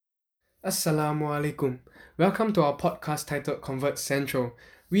Assalamu alaikum. Welcome to our podcast titled Convert Central.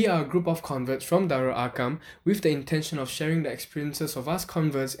 We are a group of converts from Darul Arkam with the intention of sharing the experiences of us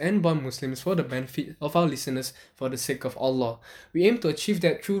converts and born Muslims for the benefit of our listeners for the sake of Allah. We aim to achieve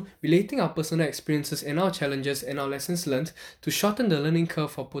that through relating our personal experiences and our challenges and our lessons learned to shorten the learning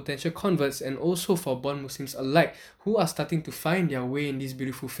curve for potential converts and also for born Muslims alike who are starting to find their way in this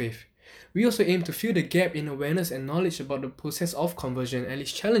beautiful faith. We also aim to fill the gap in awareness and knowledge about the process of conversion and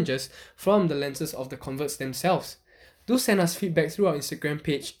its challenges from the lenses of the converts themselves. Do send us feedback through our Instagram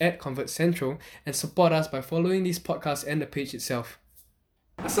page at ConvertCentral and support us by following this podcast and the page itself.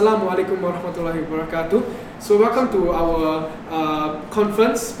 Assalamualaikum warahmatullahi wabarakatuh. So welcome to our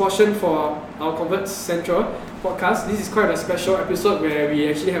conference portion for our Convert Central podcast. This is quite a special episode where we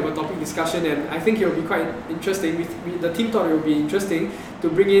actually have a topic discussion, and I think it will be quite interesting. The team thought it would be interesting to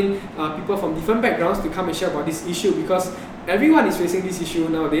bring in people from different backgrounds to come and share about this issue, because everyone is facing this issue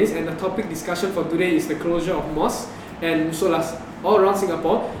nowadays, and the topic discussion for today is the closure of mosques and musollas all around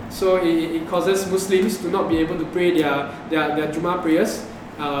Singapore. So it causes Muslims to not be able to pray their Jummah prayers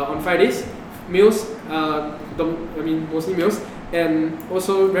on Fridays, mostly meals, and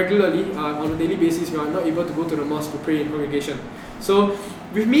also regularly on a daily basis we are not able to go to the mosque to pray in congregation. So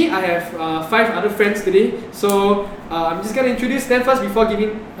with me I have 5 other friends today, so I'm just going to introduce them first before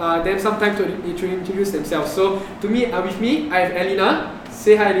giving them some time to introduce themselves. So with me I have Elina.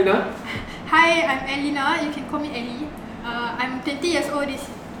 Say hi, Elina. Hi, I'm Elina. You can call me Ellie. I'm 20 years old.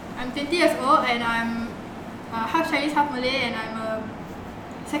 And I'm half Chinese, half Malay, and I'm a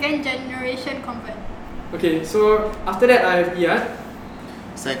second generation convert. Okay, so after that I have Iyad.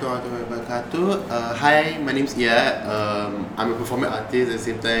 Assalamualaikum warahmatullahi wabarakatuh. Hi, my name's Iyad. I'm a performing artist at the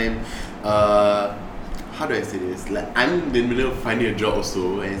same time. How do I say this? Like, I'm in the middle of finding a job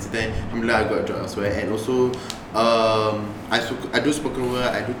also, and at the same time, alhamdulillah, I got a job elsewhere. And also, I do spoken word,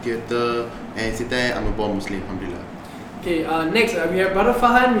 I do theatre, and at the same time, I'm a born Muslim, alhamdulillah. Okay, next we have Brother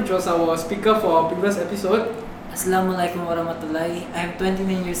Fahan, which was our speaker for our previous episode. Assalamualaikum warahmatullahi. I'm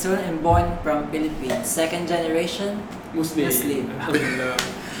 29 years old and born from Philippines, second generation Muslim. Alhamdulillah.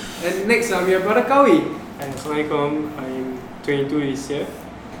 And next we have Brother Kawi. Assalamualaikum. I'm 22 this year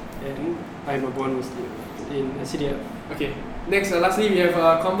and I'm a born Muslim in SDF. Okay. Next, lastly we have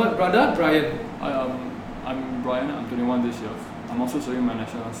convert brother Brian. Hi, I'm Brian. I'm 21 this year. I'm also serving my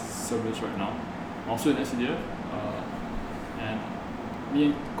national service right now. I'm also in SDF, and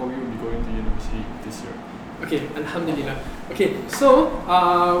me and Kobe will be going to university this year. Okay, Alhamdulillah. Okay, so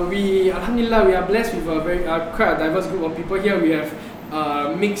we are blessed with a very quite a diverse group of people here. We have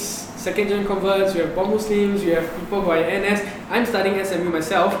mixed second-gen converts, we have born Muslims, we have people who are in NS. I'm studying SMU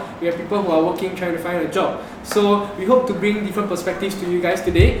myself. We have people who are working, trying to find a job. So we hope to bring different perspectives to you guys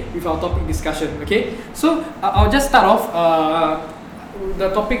today with our topic discussion. Okay, so I'll just start off. The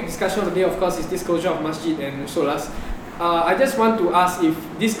topic discussion of the day, of course, is this closure of masjid and musollas. I just want to ask if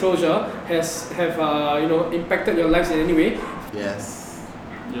this closure have impacted your lives in any way. Yes.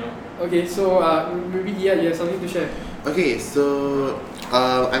 Yeah. Okay, so maybe you have something to share. Okay, so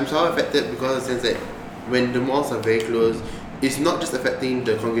I'm so affected because since that when the malls are very close, it's not just affecting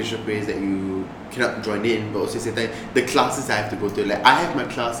the congregational prayers that you cannot join in, but also at the same time the classes I have to go to. Like, I have my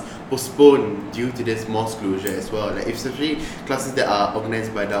class postponed due to this mosque closure as well. Like, especially classes that are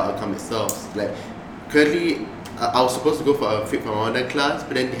organised by the outcome itself. Like, currently I was supposed to go for a Fit for Ramadan class,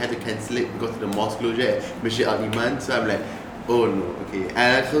 but then they had to cancel it because of the mosque closure at Masjid Al-Iman. So I'm like, oh no, okay. And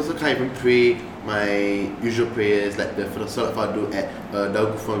I also can't even pray my usual prayers, like the Salat Fardu at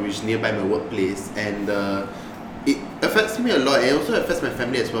Darul Gufran, which is nearby my workplace. And it affects me a lot, and it also affects my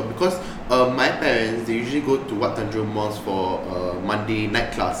family as well, because my parents, they usually go to Wat Tanjung Mosque for Monday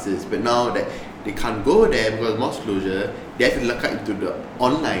night classes, but now that they can't go there because of mosque closure, they have to look into the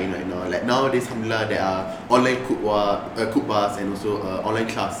online right now. Like, nowadays, alhamdulillah, there are online khutbahs and also online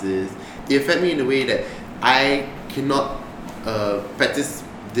classes. It affects me in a way that I cannot practice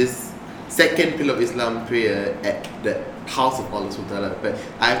this second pillar of Islam prayer at the house of Allah SWT, but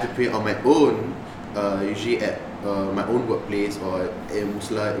I have to pray on my own, usually at my own workplace or a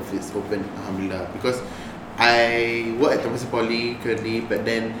musalla if it's open, alhamdulillah. Because I work at Temasek Poly currently, but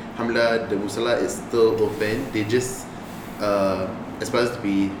then alhamdulillah the musalla is still open. They just supposed to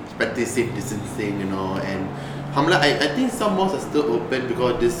be practice safe distancing, and alhamdulillah I think some malls are still open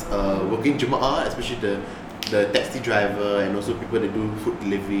because this working Jum'ah, especially the taxi driver and also people that do food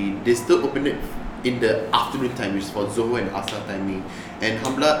delivery, they still open it in the afternoon time, which is for Zohar and Asar timing. And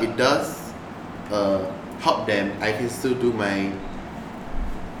alhamdulillah it does help them. I can still do my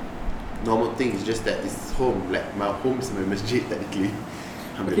normal things, just that it's home. Like, my home is my masjid technically.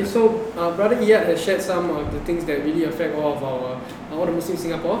 Okay, so Brother Iyad has shared some of the things that really affect all the Muslims in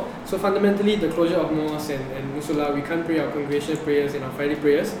Singapore. So fundamentally, the closure of mosques and musalla, we can't pray our congregational prayers and our Friday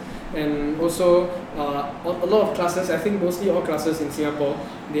prayers. And also, a lot of classes, I think mostly all classes in Singapore,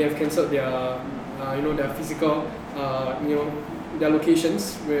 they have cancelled their, their physical, their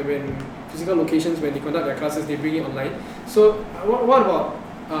locations, when they conduct their classes, they bring it online. So what about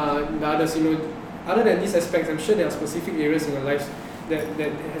the others, other than these aspects, I'm sure there are specific areas in your lives that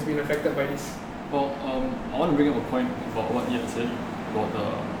has been affected by this. Well, I want to bring up a point about what Ian said about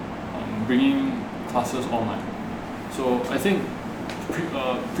bringing classes online. So I think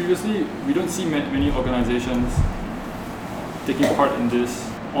previously we don't see many organizations taking part in this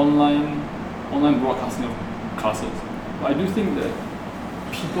online broadcasting of classes. But I do think that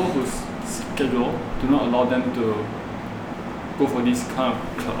people whose schedule do not allow them to go for these kind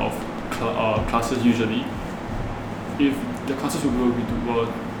of classes usually, if the classes were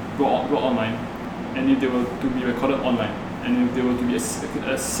brought online, and if they were to be recorded online, and if they were to be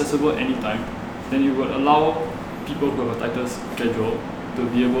accessible anytime, then it would allow people who have a tighter schedule to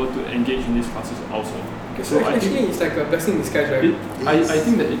be able to engage in these classes also. Okay, so actually it's like a blessing in disguise, right? I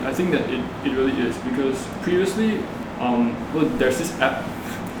think that it really is, because previously there's this app.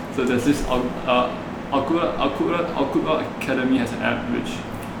 So there's this Al-Qur'an Academy has an app which,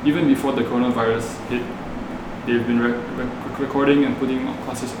 even before the coronavirus hit, they've been recording and putting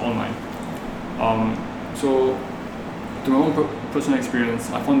classes online. So to my own personal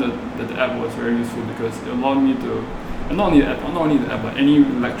experience, I found that the app was very useful because it allowed me to, and not only the app, but any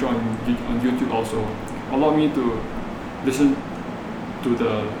lecture on YouTube also, allowed me to listen to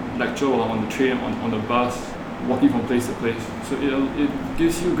the lecture while I'm on the train, on the bus, walking from place to place. So it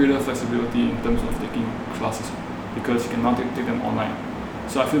gives you greater flexibility in terms of taking classes because you can now take them online.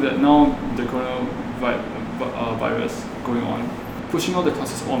 So I feel that now the coronavirus going on, pushing all the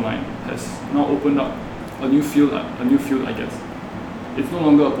classes online has now opened up a new field, I guess. It's no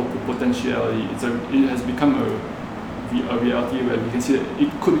longer a potentiality. It has become a reality where we can see that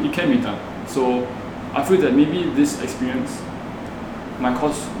it can be done. So I feel that maybe this experience might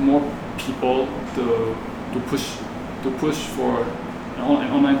cause more people to push for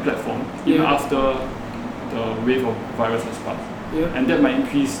an online platform even after the wave of virus has passed. Yeah. And that might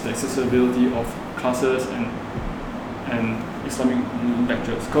increase the accessibility of classes and Islamic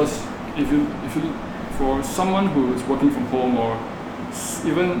lectures. Because if you for someone who is working from home, or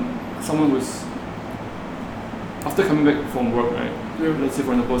even someone who's after coming back from work, right? Yeah. Let's say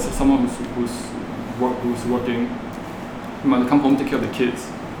for example, someone who's working, you might come home, take care of the kids,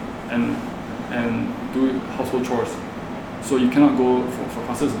 and do household chores. So you cannot go for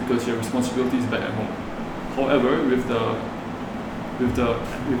classes because your responsibility is back at home. However, with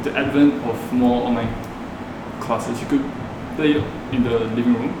the advent of more online classes, you could play in the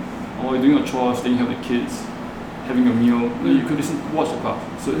living room, or doing your chores, taking care of the kids, having a meal. You could watch the class.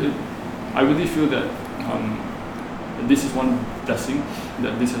 So I really feel that this is one blessing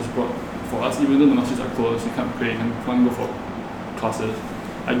that this has brought for us. Even though the mosques are closed, you can't pray, you can't go for classes.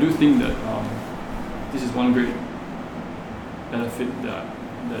 I do think that this is one great benefit that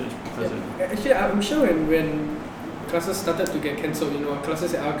is present. Yeah. Actually, I'm sure when classes started to get cancelled,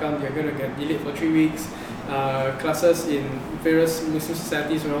 classes at Al-Qam, they're going to get delayed for 3 weeks. Classes in various Muslim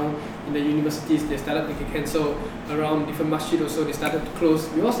societies around in the universities, they started to get cancelled. Around different masjid also, they started to close.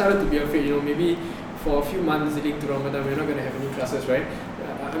 We all started to be afraid, maybe for a few months leading to Ramadan, we're not going to have any classes, right?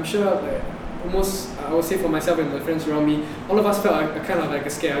 I'm sure almost, I would say for myself and my friends around me, all of us felt kind of like a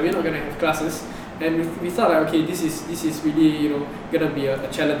scare. We're not going to have classes. And we thought like, okay, this is really, going to be a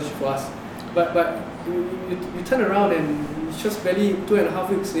challenge for us. But you turn around and it's just barely 2.5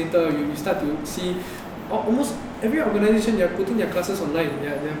 weeks later, you start to see almost every organization, they're putting their classes online.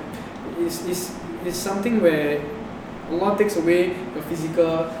 It's something where Allah takes away your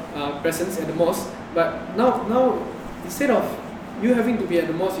physical presence at the mosque. But now instead of you having to be at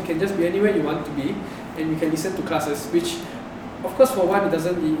the mosque, you can just be anywhere you want to be, and you can listen to classes, which of course for one it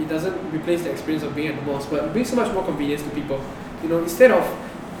doesn't replace the experience of being at the mosque, but it brings so much more convenience to people. Instead of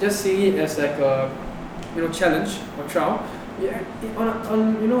just seeing it as like a challenge or trial,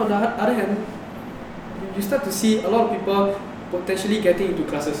 on the other hand, you start to see a lot of people potentially getting into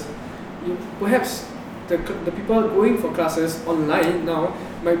classes. Perhaps the people going for classes online now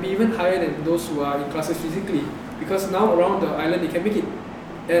might be even higher than those who are in classes physically, because now around the island they can make it.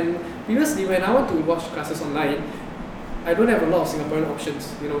 And previously when I want to watch classes online, I don't have a lot of Singaporean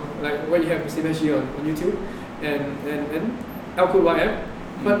options, like what you have Muslim SG on YouTube and Al-Qur'an app.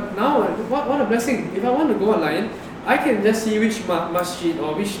 But now, what a blessing. If I want to go online, I can just see which masjid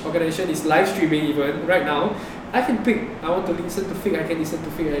or which organization is live streaming even right now, I can pick. I want to listen to fiqh, I can listen to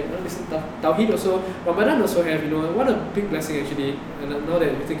fiqh. I want to listen to Tawheed also. Ramadan also have, what a big blessing actually. And now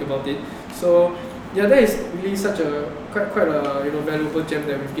that you think about it, so yeah, that is really such a quite a valuable gem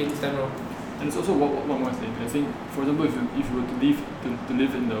that we've gained this time around. And it's also one more thing. I think, for example, if you were to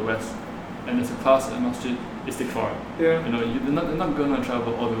live in the West, and there's a class at masjid, it's istighfar. Yeah. You're not gonna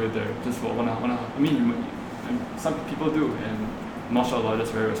travel all the way there just for one hour. I mean, and some people do, and mashallah,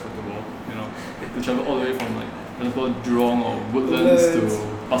 that's very respectable. To travel all the way from, like, for example, Jurong or Woodlands to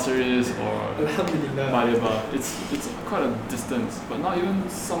Pasir Ris or Paya. It's quite a distance, but not even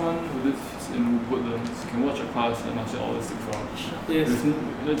someone who lives in Woodlands can watch a class at masjid all istighfar. Yes.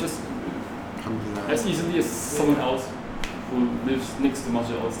 Just as easily as someone else who lives next to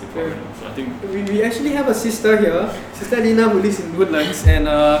Masjid al-Istighfar. So I think we actually have a sister here, Sister Lina, who lives in Woodlands, and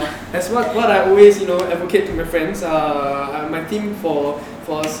as what I always advocate to my friends, my theme for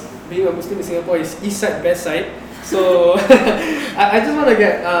being a Muslim in Singapore is East Side, Best Side. So I just want to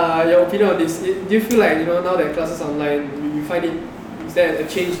get your opinion on this. Do you feel like now that classes are online, you find is there a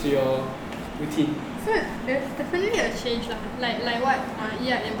change to your routine? So there's definitely a change like what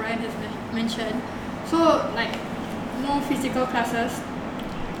Iyad and Brian has mentioned. So like more physical classes.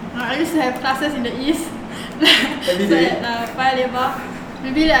 I used to have classes in the east, Every day? at Paya Lebar,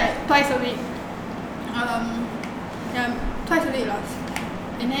 maybe like twice a week. Twice a week last.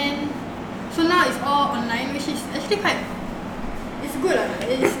 And then so now it's all online, which is actually it's good.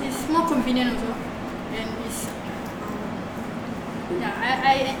 It's more convenient also, and it's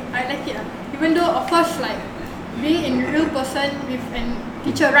I like it. Even though of course like being in real person with a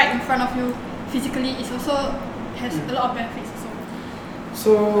teacher right in front of you physically is also has a lot of benefits also.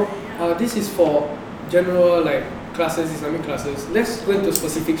 So this is for general like classes, Islamic classes. Let's go into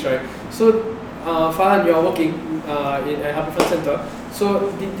specifics, right? So Farhan, you are working at Harbourfront Centre.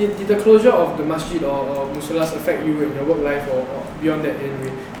 So did the closure of the masjid or musallas affect you in your work life or beyond that in any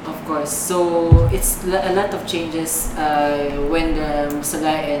way? Of course. So it's a lot of changes when the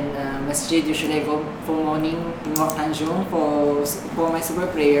musalla and masjid. Usually I go for morning in Wak Tanjung for my super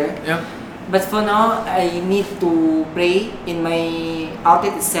prayer. Yeah. But for now, I need to pray in my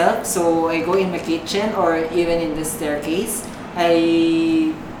outlet itself. So I go in my kitchen or even in the staircase.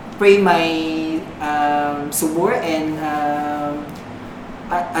 I pray my subur and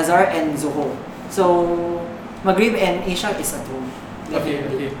azhar and zuhur. So maghrib and isha is at home.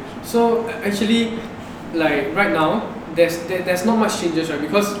 Okay. So actually, like right now, there's not much changes, right?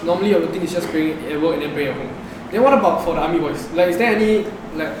 Because normally your routine is just praying at work and then praying at home. Then what about for the army boys? Like, is there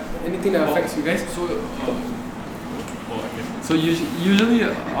anything that affects you guys? So, okay. So usually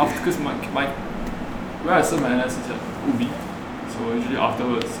after, because my where I serve my NS is at Ubi. So usually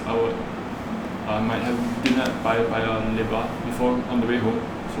afterwards I might have dinner at Paya Lebar before on the way home.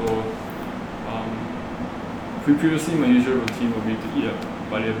 So previously my usual routine would be to eat at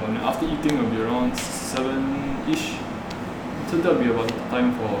Paya Lebar, and after eating it will be around 7ish. So that will be about the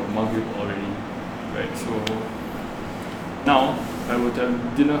time for Maghrib already, right? So now I would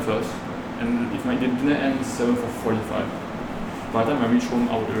have dinner first, and if my dinner ends 7:45, by the time I reach home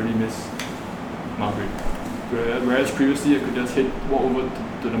I would already miss Maghrib. Whereas previously I could just walk over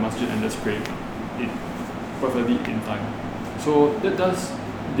to the masjid and just pray it perfectly in time. So that does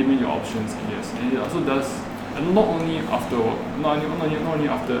limit your options, I guess, and it also does, and not only after work, not only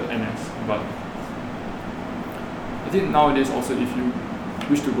after NS, but I think nowadays also if you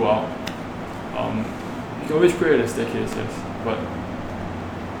wish to go out, you can always pray at the staircase, yes, but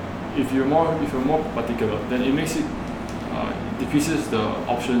if you're more particular, then it makes it decreases the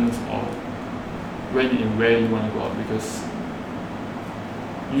options of when and where you want to go out, because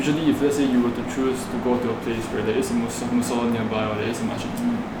usually if let's say you were to choose to go to a place where there is a musalla nearby or there is a masjid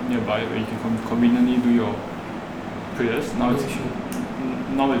nearby where you can conveniently do your prayers, now it's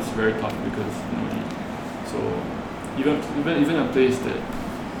very tough because so even a place that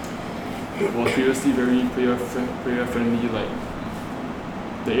was previously very prayer friendly, like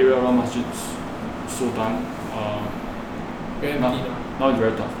the area around Masjid Sultan, now it's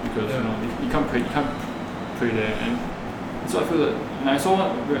very tough because you can't pray there, and so I feel that, and I saw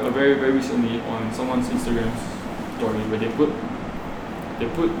one very recently on someone's Instagram story where they put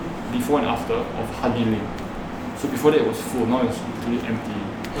before and after of Hadiling. So before that it was full, now it's totally empty.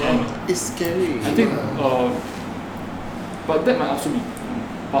 And it's scary. I think, but that might also be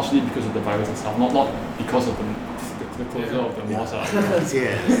partially because of the virus and stuff, not because of the closure of the mosque.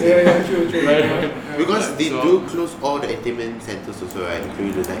 Yes. True. Right. Because they do close all the entertainment centers also, right?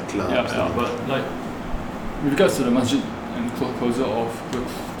 Including the nightclubs. Yeah, but like with regards to the masjid and closure of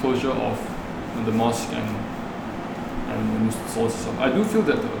the mosque and the sources, I do feel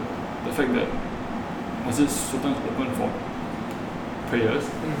that the fact that masjid sultan is open for prayers,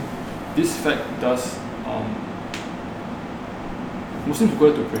 this fact does Muslims who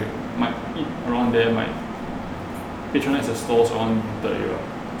go there to pray might eat around there, might patronize the stalls around the area.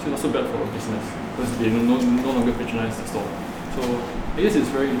 So it's also bad for business because they no longer patronize the stall. So I guess it's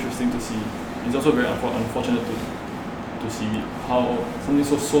very interesting to see. It's also very unfortunate to see how something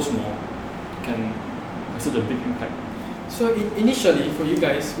so small can have such a big impact. So initially, for you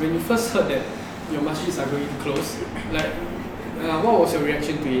guys, when you first heard that your masjids are going to close, like, what was your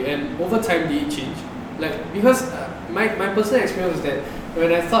reaction to it? And over time, did it change? Like, because my personal experience was that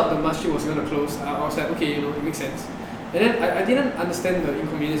when I thought the masjid was going to close, I was like, okay, it makes sense. And then I didn't understand the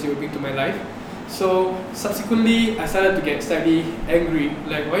inconvenience it would bring to my life. So subsequently, I started to get slightly angry.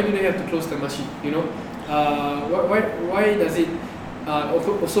 Like, why do they have to close the masjid? Why does it?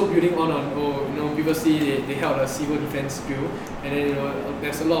 Also building on previously they held a civil defense drill, and then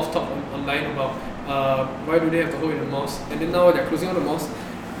there's a lot of talk online about why do they have to hold in the mosque, and then now they're closing on the mosque,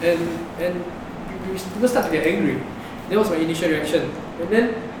 and people start to get angry. That was my initial reaction, and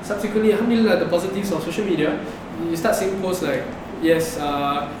then subsequently, alhamdulillah, the positives of social media, you start seeing posts like, yes,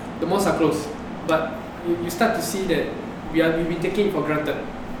 the mosques are closed, but you start to see that we've been taking it for granted.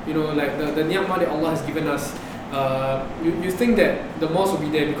 Like the ni'mah that Allah has given us. You think that the mosque will be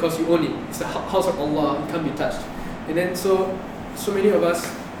there because you own it. It's the house of Allah, it can't be touched. And then so many of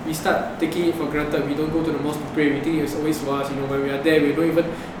us, we start taking it for granted. We don't go to the mosque to pray. We think it's always for us. When we are there, we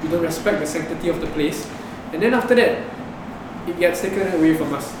don't respect the sanctity of the place. And then after that, it gets taken away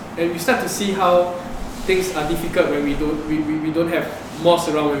from us. And we start to see how things are difficult when we don't have mosques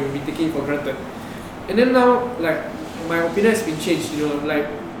around, when we've been taking it for granted. And then now, like, my opinion has been changed. Like,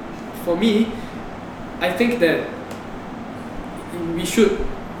 for me, I think that we should,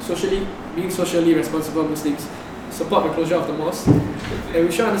 being socially responsible Muslims, support the closure of the mosque, and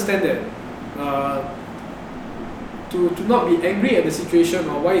we should understand that to not be angry at the situation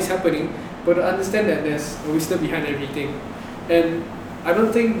or why it's happening, but to understand that there's a wisdom behind everything. And I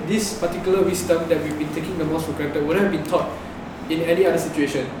don't think this particular wisdom that we've been taking the mosque for granted would have been taught in any other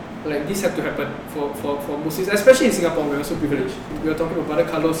situation. Like, this had to happen for Muslims, especially in Singapore. We're so privileged. We are talking about Brother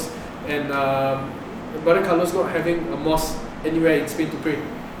Carlos and Brother Carlos not having a mosque anywhere in Spain to pray.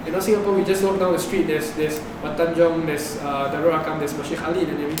 Singapore, we just walk down the street, there's Wat Tanjong, there's Darul Arkam, there's Masjid Khalid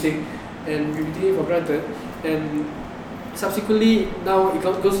and everything, and we take it for granted. And subsequently, now it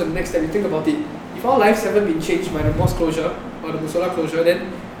goes to the next step. You think about it. If our lives haven't been changed by the mosque closure or the musola closure,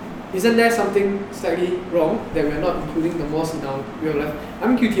 then isn't there something slightly wrong that we're not including the mosque in our real life?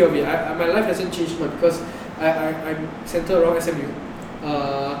 I'm guilty of it. My life hasn't changed much because I'm centered around SMU.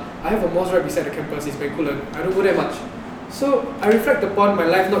 I have a mosque right beside the campus, it's Bencoolen. I don't go there much. So I reflect upon my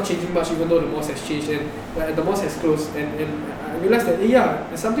life not changing much even though the mosque has changed and the mosque has closed, and I realized that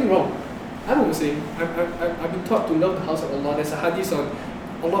there's something wrong. I'm a Muslim. I've been taught to love the house of Allah. There's a hadith on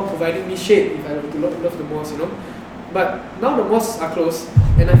Allah providing me shade if I were to love the mosque, But now the mosques are closed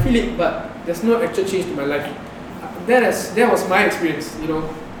and I feel it, but there's no actual change to my life. That was my experience,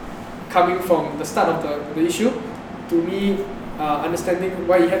 coming from the start of the issue to me understanding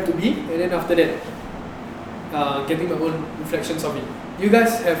why it had to be, and then after that getting my own reflections of it. You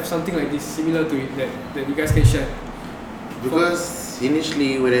guys have something like this similar to it that you guys can share? Because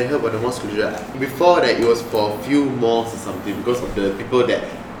initially when I heard about the mosque closure, before that it was for a few mosques or something because of the people that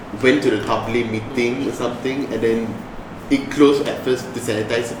went to the Tabligh meeting or something, and then it closed at first to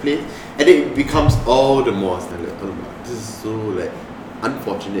sanitize the place, and then it becomes all the mosques. I'm like, oh my, this is so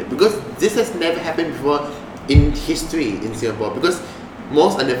unfortunate because this has never happened before in history in Singapore, because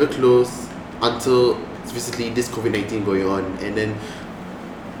mosques are never closed until basically this COVID-19 going on, and then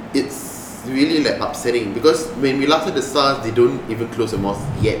it's really upsetting because when we last had the SARS, they don't even close the mosque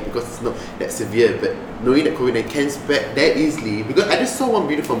yet because it's not that severe, but knowing that COVID-19 can spread that easily, because I just saw one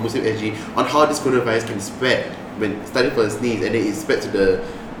video from Muslim SG on how this coronavirus can spread when starting from a sneeze, and then it spread to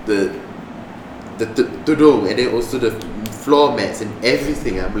the tudung, and then also the floor mats and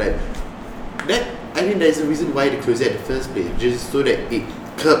everything. I'm like, I think there's a reason why they closed it at the first place, just so that it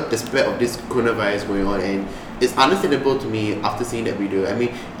curbed the spread of this coronavirus going on. And it's understandable to me after seeing that video. I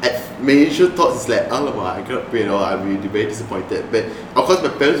mean, my initial thoughts is like, alamak, I cannot pray at all, I'm really very disappointed. But of course my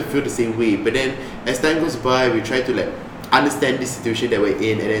parents will feel the same way. But then as time goes by, we try to understand this situation that we're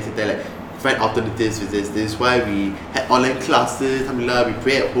in, and then sometimes find alternatives with this. This is why we had online classes, alhamdulillah, we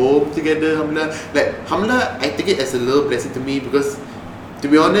pray at home together, alhamdulillah. Alhamdulillah, I take it as a little blessing to me, because to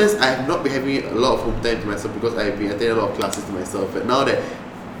be honest, I have not been having a lot of home time to myself because I've been attending a lot of classes to myself. But now that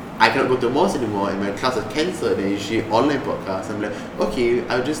I cannot go to the mosque anymore and my class is cancelled and usually online podcasts, I'm like, okay,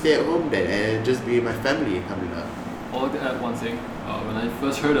 I'll just stay at home then and just be with my family, alhamdulillah. I'll add one thing. When I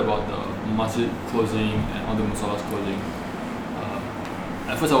first heard about the masjid closing and all the musallas closing,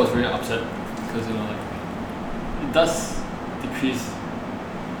 at first I was very upset because it does decrease.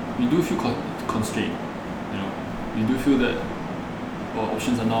 You do feel constrained. You do feel that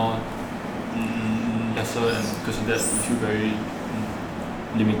options are now lesser, and because of that you feel very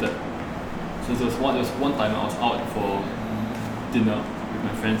limited. So there was one time I was out for dinner with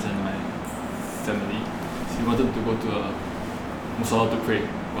my friends and my family. So we wanted to go to a musalla to pray,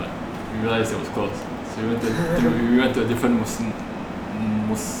 but we realized it was closed. So we went to a different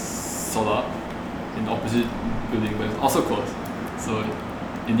musalla in the opposite building, but it was also closed. So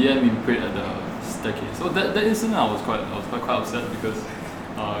in the end we prayed at the staircase. So that incident I was quite upset because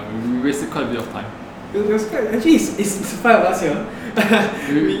we wasted quite a bit of time. It was quite, actually it's 5 of us here.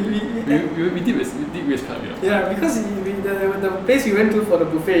 we did waste quite a bit of time. Yeah, because the place we went to for the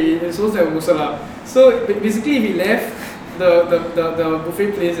buffet is supposed to have a musala. So basically we left the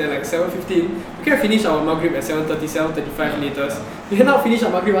buffet place at like 7:15. We can finish our Maghrib at 7:30, 7:35 latest. We had not finished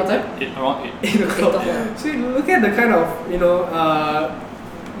our Maghrib what time? Around 8. 8 o'clock. So you look at the kind of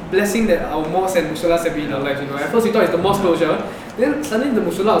blessing that our mosques and musallas have been in our lives. At first we thought it's the mosque closure, then suddenly the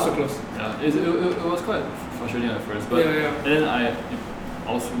musalla also closed. Yeah, it was quite frustrating at first, but Yeah. and then I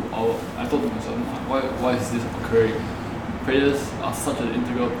thought to myself, why is this occurring? Prayers are such an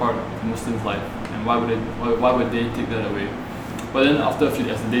integral part of a Muslim's life, and why would they take that away? But then after as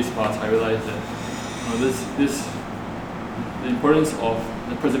the days passed, I realized that the importance of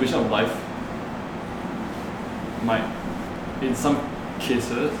the preservation of life might, in some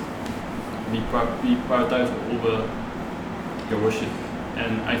cases, be prioritized over your worship.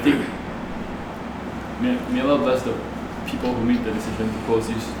 And I think may Allah bless the people who made the decision to close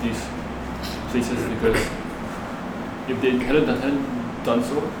these places, because if they hadn't done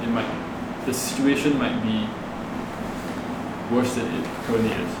so, the situation might be worse than it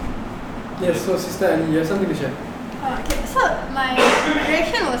currently is. Yes, so Sister Annie, you have something to share? Okay, so my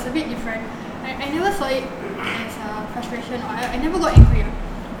reaction was a bit different. I never saw it as frustration, or I never got angry,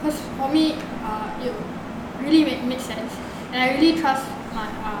 because for me it really made sense, and I really trust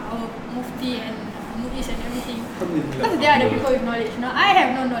our mufti and mu'is and everything, because they are the people with knowledge. I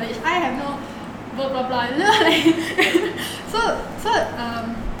have no knowledge, I have no blah blah blah.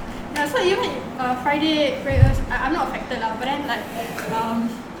 So even Friday prayers, I'm not affected lah, but then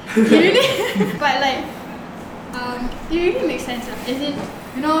it really but it really makes sense lah. As in,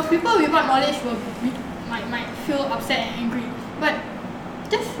 people without knowledge might feel upset and angry, but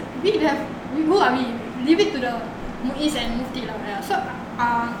just who are we? Leave it to the mu'is and mufti lah. Yeah. So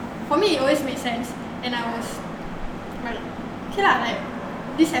for me it always made sense, and I was like, okay lah,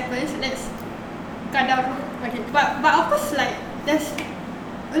 this happens, let's cut down. Okay, but of course there's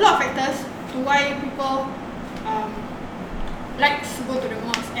a lot of factors to why people like to go to the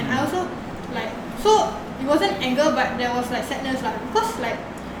mosque, and I also so it wasn't anger, but there was sadness lah, because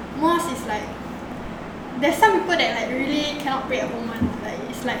mosque is there's some people that really cannot pray at home one.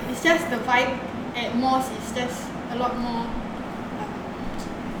 It's just the vibe at mosque is just a lot more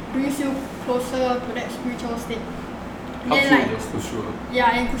brings you closer to that spiritual state. Helps you with khusyuk.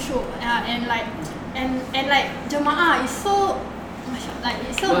 Yeah, and khusyuk. And Jamaah is so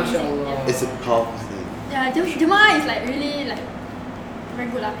it's so amazing. Yeah. It's a powerful thing. Yeah, Jamaah is really very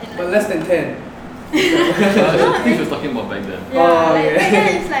good lah. But less than 10. I think she was talking about back then. Yeah,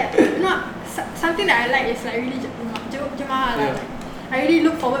 back then it's something that I like is really Jamaah. Yeah. I really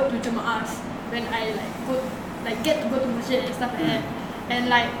look forward to Jamaahs when I get to go to masjid and stuff like that. And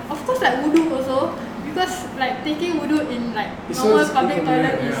of course wudu also, because taking wudu in normal public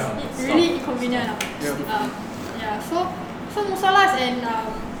toilet is really inconvenient lah. Yeah. So musallas and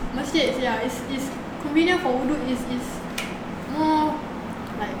masjids, is convenient for wudu, is more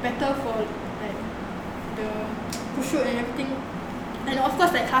better for the khusyuk and everything, and of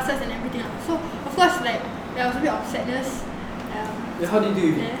course classes and everything lah. So of course there was a bit of sadness. How did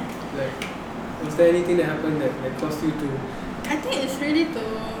you do it? Was there anything that happened that caused you to? I think it's really to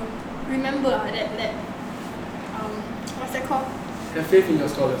remember that what's that called? Have faith in your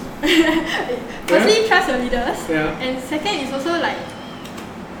scholars. Firstly, trust your leaders. Yeah. And second is also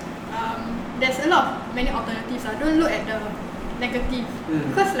there's many alternatives. Don't look at the negative.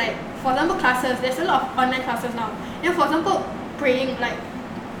 Because for example classes, there's a lot of online classes now. And for example praying,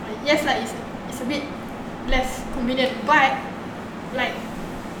 yes, it's a bit less convenient, but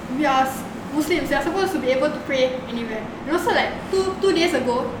we are Muslims, we are supposed to be able to pray anywhere. And also two days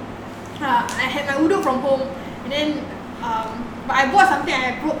ago, I had my wudu from home, and then but I bought something,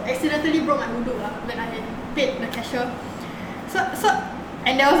 I accidentally broke my wudu when I paid the cashier. So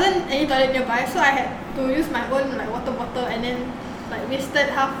and there wasn't any toilet nearby, so I had to use my own like water bottle, and then like wasted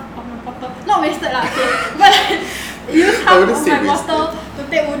half of my bottle. Not wasted lah, okay, but use half of my bottle to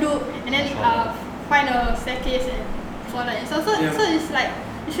take wudu, and then find a staircase and toilet. So it's like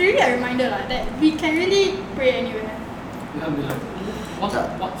it's really a reminder lah that we can really pray anywhere.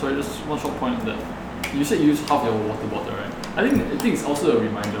 Sorry, just one short point on that. You said you use half your water bottle, right? I think it's also a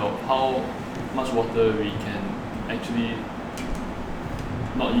reminder of how much water we can actually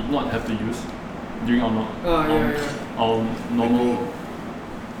not have to use during our normal.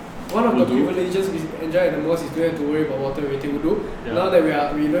 One of the privileges we enjoy at the mosque is don't have to worry about water when we take wudu. Yeah. Now that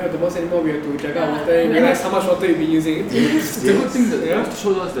we don't have the mosque anymore, we have to check out water and realize how much water we've been using. It's a good thing that it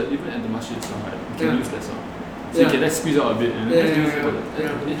shows us that even at the masjid itself, right, we can use lesser. So okay, let's squeeze out a bit and let's use it.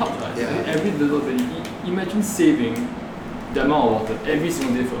 It helps, right? Every little bit. Imagine saving the amount of water every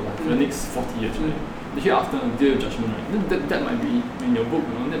single day for like for the next 40 years, right? The hereafter, the day of judgment, right? That might be in your book,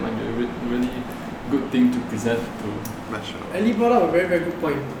 that might be a really good thing to present to. Ali brought up a very, very good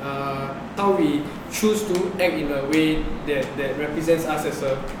point. How we choose to act in a way that represents us as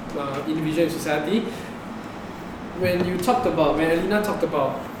a individual in society. When Alina talked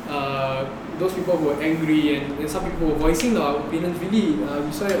about those people who were angry and some people were voicing their opinions, really,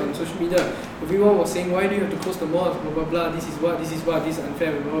 we saw it on social media. Everyone was saying, why do you have to close the mosque, blah blah blah, this is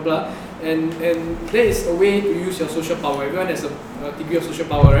unfair, blah blah blah. And there is a way to use your social power. Everyone has a degree of social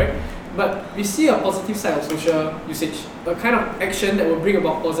power, right? But we see a positive side of social usage, a kind of action that will bring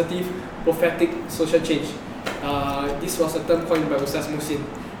about positive, prophetic social change. This was a term coined by Ustaz Musin.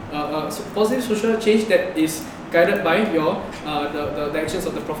 So positive social change that is guided by the actions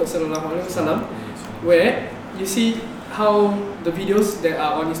of the Prophet ﷺ, where you see how the videos that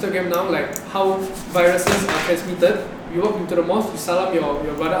are on Instagram now, like how viruses are transmitted. You walk into the mosque, you salam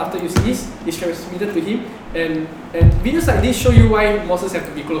your brother after you sneeze, it's transmitted to him, and videos like this show you why mosques have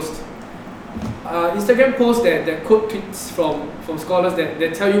to be closed. Instagram posts that quote tweets from scholars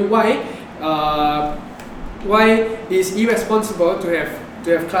that tell you why it's irresponsible to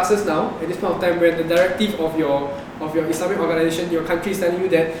have classes now at this point of time when the directive of your Islamic organization, your country is telling you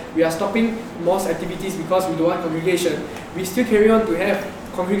that we are stopping mosque activities because we don't want congregation. We still carry on to have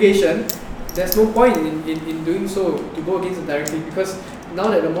congregation. There's no point in doing so to go against the directive, because now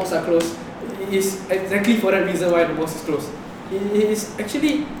that the mosques are closed, it is exactly for that reason why the mosque is closed. It is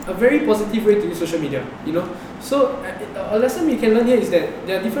actually a very positive way to use social media, So a lesson we can learn here is that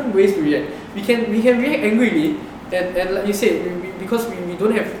there are different ways to react. We can react angrily, and like you said, because we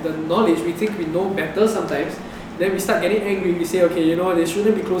don't have the knowledge, we think we know better sometimes. Then we start getting angry. We say, okay, they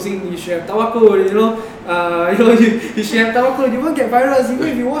shouldn't be closing. You should have tawakkul. You should have tawakkul. You won't get virus. Even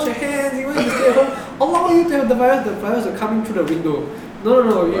if you wash your hands, even if you stay at home, Allah want you to have the virus. The virus will come in through the window.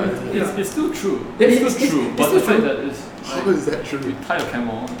 No. It's still true. It's still true. But the fact that is. How is that true? We tie a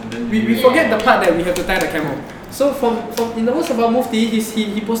camel and then we forget the part that we have to tie the camel. So from in the words of our Mufti,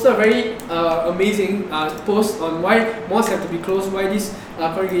 he posted a very amazing post on why mosques have to be closed, why this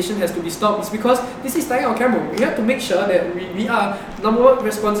congregation has to be stopped. It's because this is tying our camel. We have to make sure that we are number one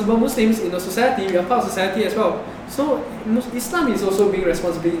responsible Muslims in the society. We are part of society as well. So Islam is also being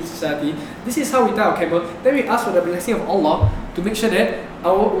responsible in society. This is how we tie our camel. Then we ask for the blessing of Allah to make sure that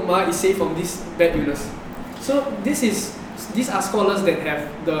our ummah is safe from this bad illness. So these are scholars that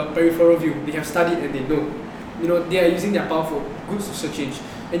have the peripheral view. They have studied and they know. They are using their power for good social change.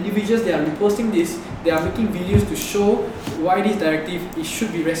 Individuals, they are reposting this. They are making videos to show why this directive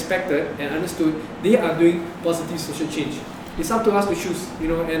should be respected and understood. They are doing positive social change. It's up to us to choose.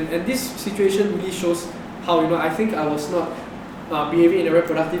 And this situation really shows how I think I was not behaving in a very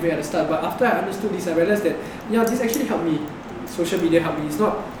productive way at the start. But after I understood this, I realized that this actually helped me. Social media helped me. It's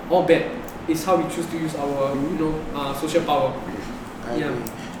not all bad. It's how we choose to use our social power.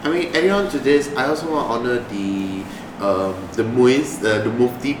 I mean, adding on to this, I also want to honor the Muiz, the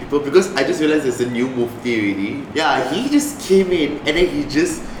Mufti people, because I just realized there's a new Mufti already. Yeah, he just came in and then he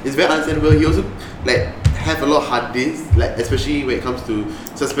just is very understandable. He also have a lot of hadiths, especially when it comes to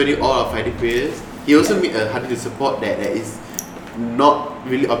suspending all our Friday prayers. He also made a hadith to support that is not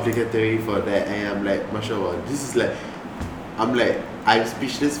really obligatory for that. And I'm like, mashallah, this is I'm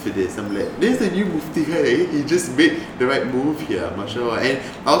speechless for this. I'm like, this is a new Mufti guy. He just made the right move here, mashallah. And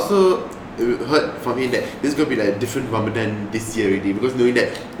I also heard from him that this is going to be different Ramadan this year already, because knowing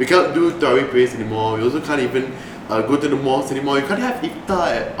that we can't do Tarawih prayers anymore, we also can't even go to the mosque anymore. You can't have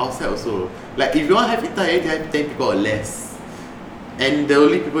iftar outside also. If you want to have iftar, you have 10 people or less. And the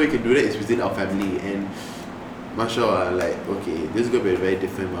only people you can do that is within our family. And mashallah, okay, this is going to be a very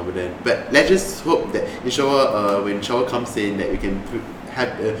different Ramadan. But let's just hope that inshallah, when Shawwal comes in, that we can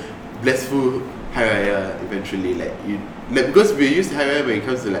have a blissful Hari Raya eventually. like because we're used to having when it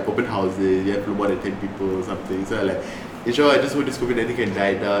comes to like open houses, you have more than 10 people or something. So like, inshallah, I just hope this COVID-19 can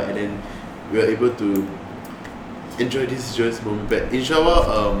die down, and then we're able to enjoy this joyous moment. But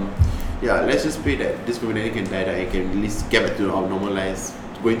inshallah, yeah, let's just pray that this COVID-19 can die down and can at least get back to our normal lives,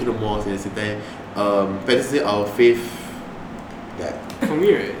 going to the mosques and sit there, practicing our faith. Yeah. For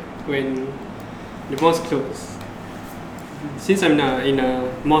me, right, when the mosque closed, since I'm in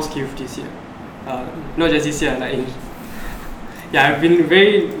a mosque youth this year, not just this year, I've been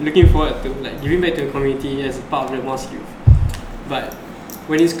very looking forward to like giving back to the community as a part of the mosque youth. But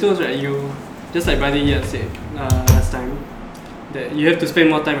when it's closed, right, you just like Brother Yat said last time, that you have to spend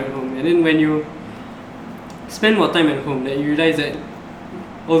more time at home. And then when you spend more time at home, that you realize that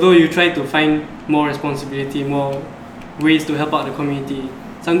although you try to find more responsibility, more ways to help out the community,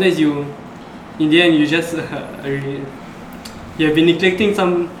 sometimes in the end, you just you have been neglecting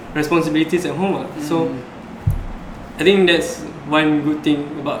some responsibilities at home. So I think that's one good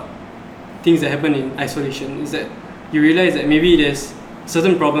thing about things that happen in isolation, is that you realize that maybe there's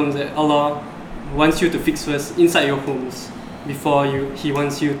certain problems that Allah wants you to fix first inside your homes before He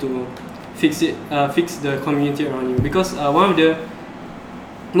wants you to fix the community around you. Because one of the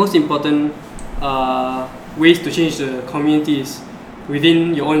most important ways to change the community is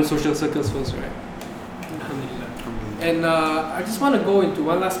within your own social circles first, right? And I just want to go into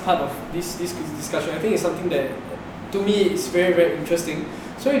one last part of this discussion. I think it's something that, to me, is very, very interesting.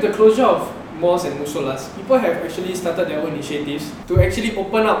 So with the closure of mosques and musollas, people have actually started their own initiatives to actually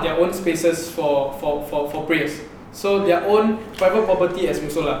open up their own spaces for prayers. So their own private property as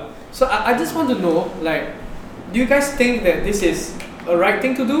musolla. So I just want to know, like, do you guys think that this is a right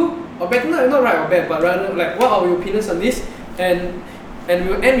thing to do? Or bad? Not right or bad, but rather, like, what are your opinions on this? And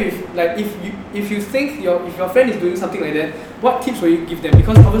we'll end with, like, if you think if your friend is doing something like that, what tips will you give them?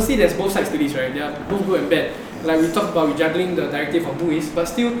 Because obviously there's both sides to this, right? They are both good and bad. Like we talked about, juggling the directive of Muis, but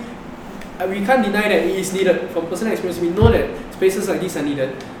still, we can't deny that it is needed. From personal experience, we know that spaces like this are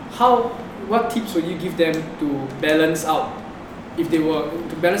needed. What tips would you give them to balance out, if they were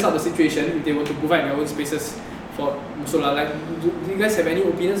to balance out the situation, if they were to provide their own spaces for musola? Like, do you guys have any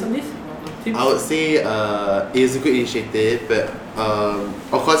opinions on this? Tips? I would say it's a good initiative, but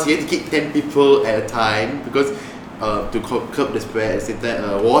of course you have to keep 10 people at a time, because to curb the spread, at the same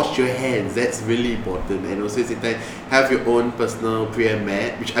time, wash your hands, that's really important. And also at the same time, have your own personal prayer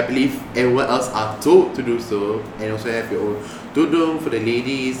mat, which I believe everyone else are told to do so, and also have your own tudung for the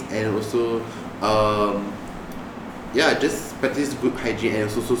ladies, and also just practice good hygiene and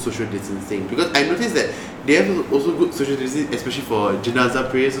also social distancing, because I noticed that they have also good social distancing, especially for janazah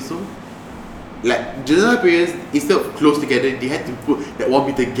prayers also. Like janazah prayers, instead of close together, they had to put that 1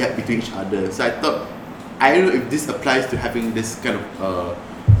 meter gap between each other. So I don't know if this applies to having this kind of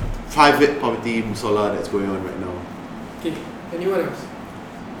private property musola that's going on right now. Okay, anyone else?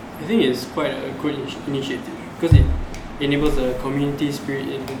 I think it's quite a good initiative, because it enables the community spirit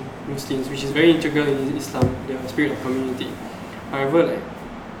in Muslims, which is very integral in Islam, the spirit of community. However, like,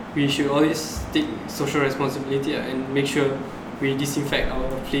 we should always take social responsibility and make sure we disinfect our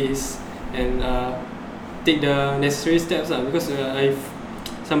place and take the necessary steps, because if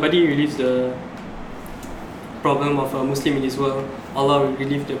somebody relieves the problem of a Muslim in this world, Allah will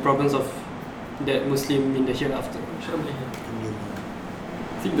relieve the problems of that Muslim in the hereafter. I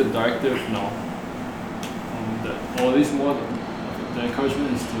think the directive now, or at least more, the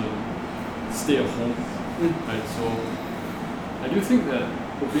encouragement is to stay at home, right? So I do think that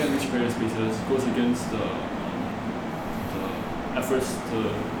opening up these prayer spaces goes against the efforts to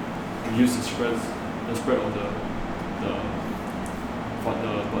reduce the spread of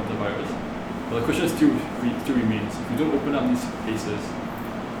the virus. But the question still remains: if you don't open up these spaces,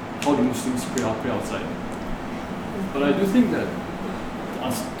 how do Muslims pray outside? But I do think that the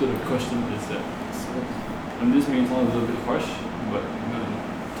answer to the question is that, and this may sound a little bit harsh, but in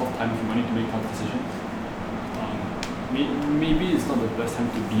tough times you might need to make tough decisions. Maybe it's not the best time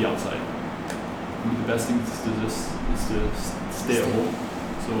to be outside. Maybe the best thing is to stay at home.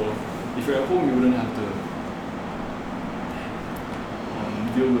 So if you're at home, you wouldn't have to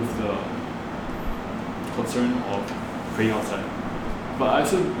deal with the concern of praying outside. But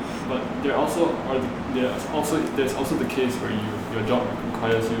there's also the case where your job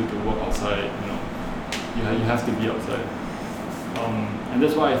requires you to work outside. You have to be outside, and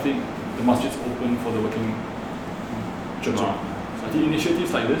that's why I think the masjid's open for the working Jama'ah. So I think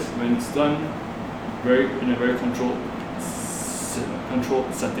initiatives like this, when it's done in a very controlled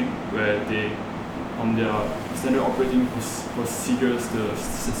setting, where they their standard operating procedures to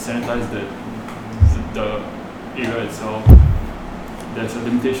sanitize the area itself. There's a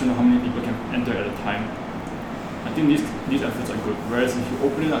limitation on how many people can enter at a time. I I think these efforts are good. Whereas if you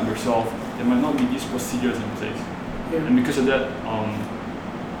open it up yourself, there might not be these procedures in place. Yeah. And because of that,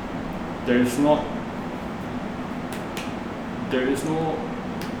 it's not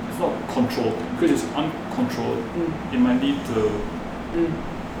controlled. Because it's uncontrolled, it might lead to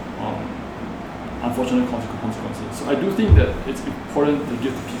unfortunate consequences. So I do think that it's important to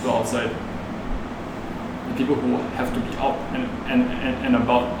give the people outside, the people who have to be out and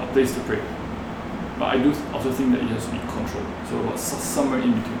about, a place to pray. But I do also think that it has to be controlled. So about somewhere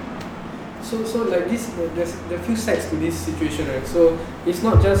in between. So like this, there are few sides to this situation, right? So it's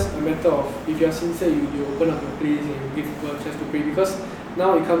not just a matter of if you are sincere, you open up the place and you give people a chance to pray, because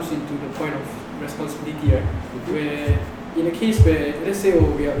now it comes into the point of responsibility, right? Where in a case where, let's say,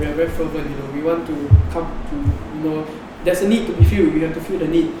 we are very fervent, we want to come to, there's a need to be filled, we have to fill the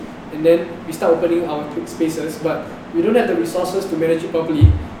need, and then we start opening our spaces, but we don't have the resources to manage it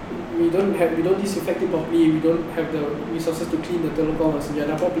properly. We don't disinfect it properly. We don't have the resources to clean the telokong or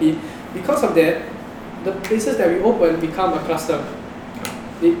senjata properly. Because of that, the places that we open become a cluster.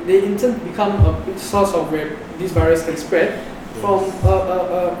 They in turn become a source of where this virus can spread. From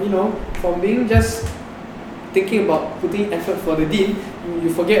from being just thinking about putting effort for the deen, you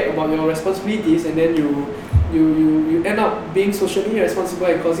forget about your responsibilities, and then you end up being socially irresponsible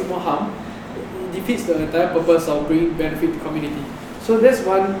and causing more harm. It defeats the entire purpose of bringing benefit to community. So that's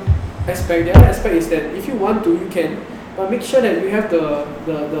one aspect. The other aspect is that if you want to, you can, but make sure that you have the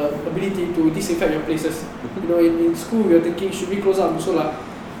ability to disinfect your places. In school, you're thinking, should we close up musola,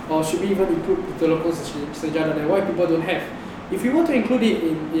 or should we even include the local sejadah? Why people don't have? If we want to include it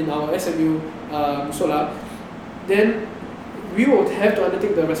in our SMU musola, then we would have to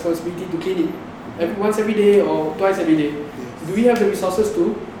undertake the responsibility to clean it once every day or twice every day. Yes. Do we have the resources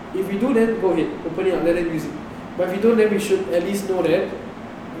to? If we do, then go ahead, open it up, let them use it. But if we don't, then we should at least know that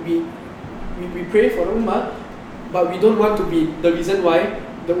we pray for the Ummah, but we don't want to be the reason why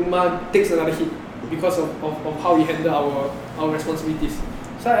the Ummah takes another hit because of how we handle our responsibilities.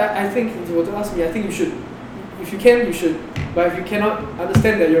 So I think, if you were to ask me, I think you should. If you can, you should. But if you cannot,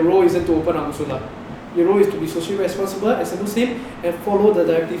 understand that your role isn't to open up musola. Your role is to be socially responsible as a Muslim and follow the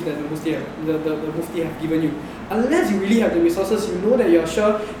directives that the Mufti have given you. Unless you really have the resources, you know that you are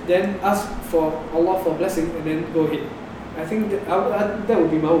sure, then ask for Allah for blessing and then go ahead. I think that would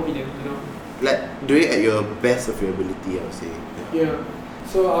be my opinion. Like, do it at your best of your ability, I would say. Yeah.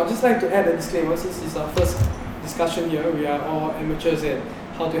 So I'd just like to add a disclaimer, since it's our first discussion here. We are all amateurs at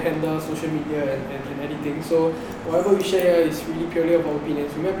how to handle social media and editing. So whatever we share here is really purely of our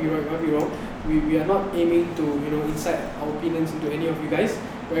opinions. We might be right, we might be wrong. We are not aiming to incite our opinions into any of you guys.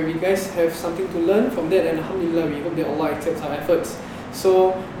 Where you guys have something to learn from that, and alhamdulillah, we hope that Allah accepts our efforts.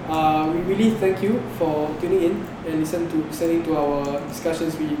 So we really thank you for tuning in and listening to our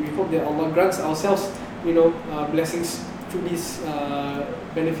discussions. We hope that Allah grants ourselves blessings through this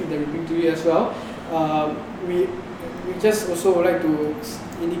benefit that we bring to you as well. We just also would like to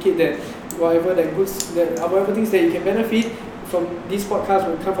indicate that whatever things that you can benefit from this podcast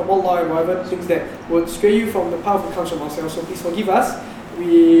will come from Allah, and whatever things that would stray you from the path will come from ourselves. So please forgive us.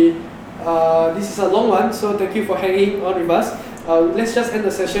 This is a long one, so thank you for hanging on with us. Let's just end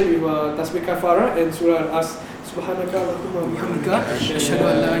the session with Tasbih Kafara and Surah Al-As. Subhanaka Allahumma wa bihamdika asyhadu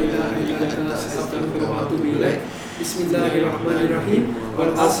an la ilaha illa anta astaghfiruka wa atubu ilaik. Bismillahirrahmanirrahim.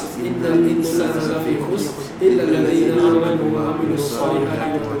 Wal 'asr innal insana lafi khusr illa alladhina amanu wa amilus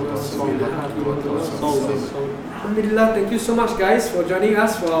solihati wa tawassaw bil haqqi wa tawassaw bis sabr. Alhamdulillah, thank you so much guys for joining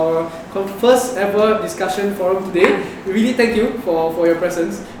us for our first ever discussion forum today. We really thank you for your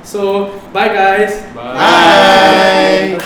presence. So bye guys. Bye.